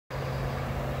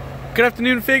Good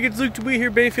afternoon, Fig. It's Luke Dubuis here,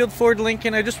 Bayfield Ford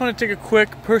Lincoln. I just want to take a quick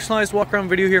personalized walk-around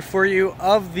video here for you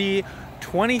of the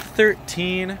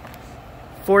 2013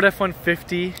 Ford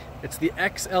F-150. It's the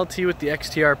XLT with the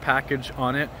XTR package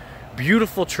on it.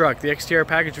 Beautiful truck. The XTR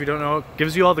package, if you don't know,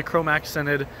 gives you all the chrome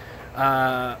accented, or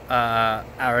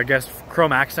I guess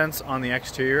chrome accents on the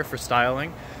exterior for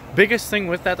styling. Biggest thing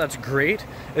with that's great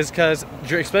is because,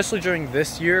 especially during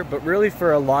this year, but really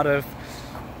for a lot of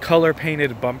color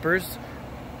painted bumpers,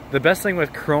 the best thing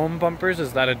with chrome bumpers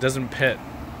is that it doesn't pit.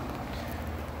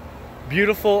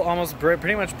 Beautiful, almost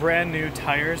pretty much brand new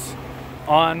tires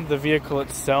on the vehicle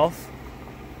itself.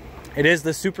 It is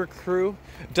the Super Crew.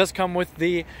 It does come with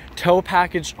the tow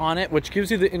package on it, which gives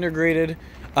you the integrated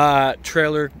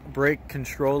trailer brake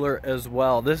controller as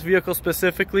well. This vehicle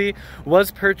specifically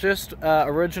was purchased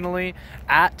originally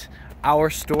at our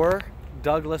store,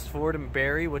 Douglas Ford in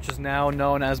Barrie, which is now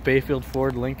known as Bayfield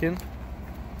Ford Lincoln.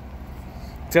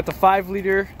 It's got the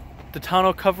 5-liter, the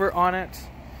tonneau cover on it,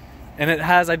 and it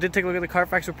has, I did take a look at the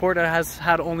Carfax report, it has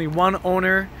had only one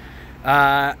owner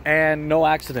and no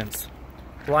accidents.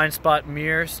 Blind spot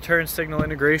mirrors, turn signal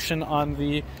integration on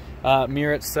the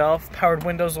mirror itself, powered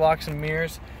windows, locks and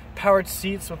mirrors, powered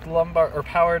seats with lumbar, or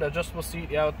powered adjustable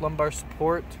seat, yeah, with lumbar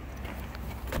support,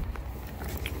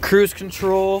 cruise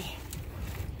control.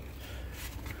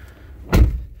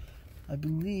 I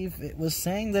believe it was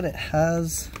saying that it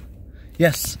has,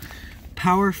 yes,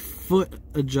 power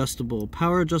adjustable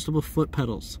foot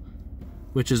pedals,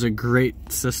 which is a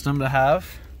great system to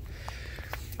have.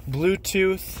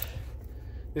 Bluetooth.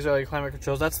 These are all your climate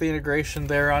controls. That's the integration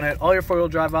there on it. All your 4-wheel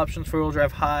drive options: 4-wheel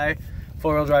drive high,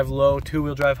 4-wheel drive low,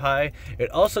 2-wheel drive high.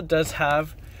 It also does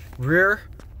have rear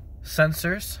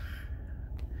sensors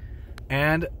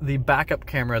and the backup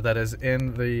camera that is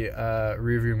in the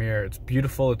rear view mirror. It's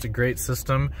beautiful. It's a great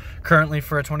system. Currently,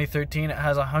 for a 2013, it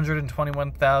has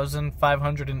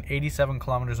 121,587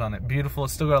 kilometers on it. Beautiful.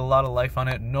 It's still got a lot of life on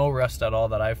it. No rust at all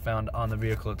that I've found on the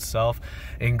vehicle itself.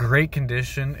 In great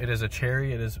condition. It is a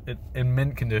cherry. It is in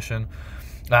mint condition.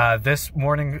 This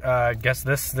morning, guess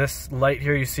this light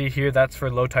here you see here, that's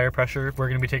for low tire pressure. We're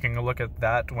going to be taking a look at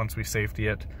that once we safety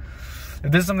it.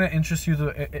 If this is something that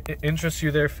interests you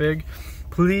there, Fig,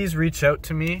 please reach out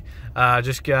to me.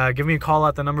 Just give me a call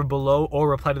at the number below or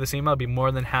reply to this email. I'd be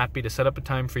more than happy to set up a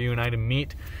time for you and I to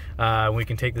meet. We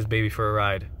can take this baby for a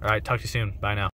ride. All right, talk to you soon. Bye now.